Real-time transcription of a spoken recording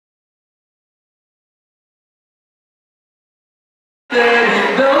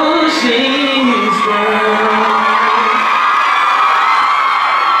those sheets, girl.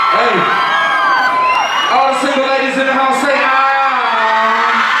 Hey, all the single ladies in the house say ah.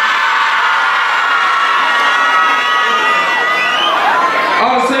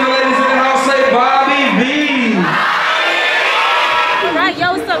 All the single ladies in the house say Bobby V. Alright, yo,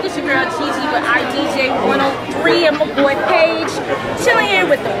 what's up? This your girl Gigi with IDJ 103 and my boy Paige. Chilling here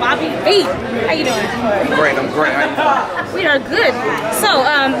with the Bobby V. How you doing? I'm great, I'm great. How you doing? We are good. So,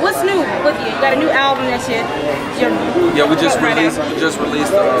 what's new with you? You got a new album that you're Yeah, we just released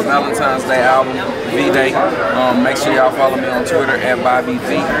the Valentine's Day album, V-Day. Make sure y'all follow me on Twitter at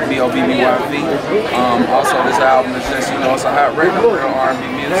BobbyV, B-O-B-B-Y-V. Also, this album is just, it's a hot record, real R&B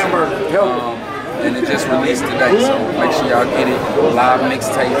music. And it just released today, so make sure y'all get it.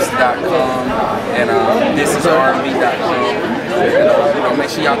 Livemixtapes.com and thisisrb.com. And, make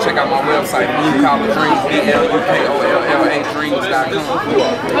sure y'all check out my website, Blue Collar Dreams, BLUKOLLA Dreams.com.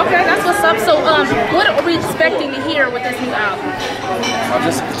 Okay, that's what's up. So, what are we expecting to hear with this new album?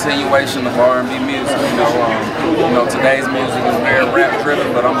 Just a continuation of R&B music. Today's music is very rap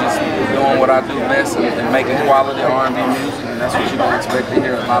driven, but I'm just doing what I do best and making quality R&B music, and that's what you can expect to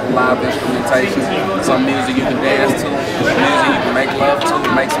hear. A lot of live instrumentation, some music you can dance to, music you can make love to,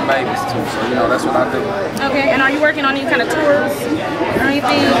 and make some babies to. So that's what I do. Okay, and are you working on any kind of tours or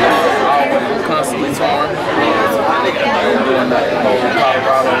anything? I'm constantly touring. I'm doing the whole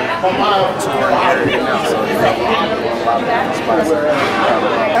Colorado tour here now, so doing a lot of different spots.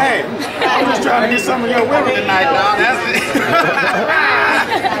 Hey, I'm just trying to get some of your women tonight, dog. That's it.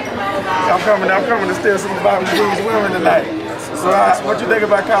 I'm coming to steal some of Bobby V's women tonight. So, what you think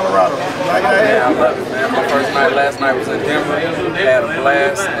about Colorado? Like I love it, man. My first night last night was in Denver. Had a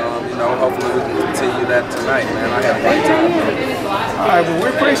blast. Hopefully we can continue that tonight, man. I had a great time. All right, well, we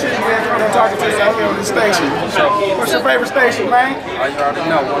appreciate you being coming and talking to us out here on the station. What's your favorite station, man? Oh, you already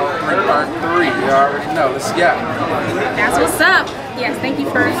know, 103.3. You already know. Let's go. That's what's up. Yes, thank you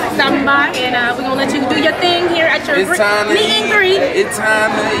for stopping by, and we're gonna let you do your thing here at your meet and greet. It's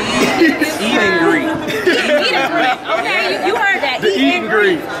time to eat. Eat and greet. Eat and greet. Okay, you heard that. Eat and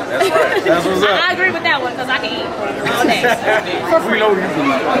greet. That's right. That's what's up. I agree with that one because I can eat all day. We know you can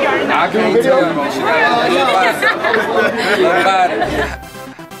eat. I can't tell you, man. She got a good body.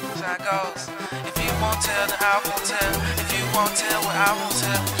 If you won't tell, then I won't tell. If you won't tell, well, I won't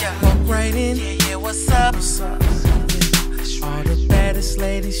tell. Yeah, walk right in. Yeah, what's up? What's up? All the baddest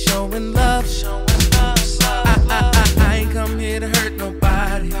ladies showing love. I ain't come here to hurt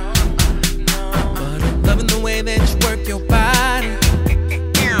nobody, but I'm loving the way that you work your body.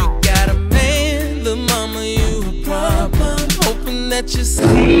 You got a man, little mama, you a problem. Hoping that you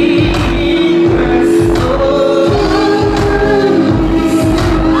see.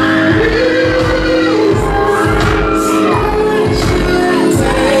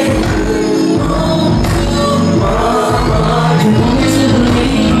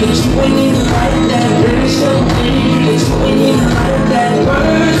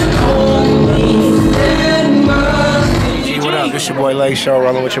 It's your boy Lay Show,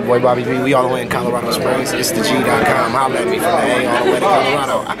 rolling with your boy Bobby V. We all the way in Colorado Springs. It's the G.com. Holla at me from the A all the way to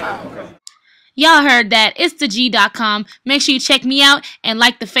Colorado. Y'all heard that. It's the G.com. Make sure you check me out and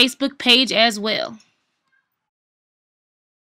like the Facebook page as well.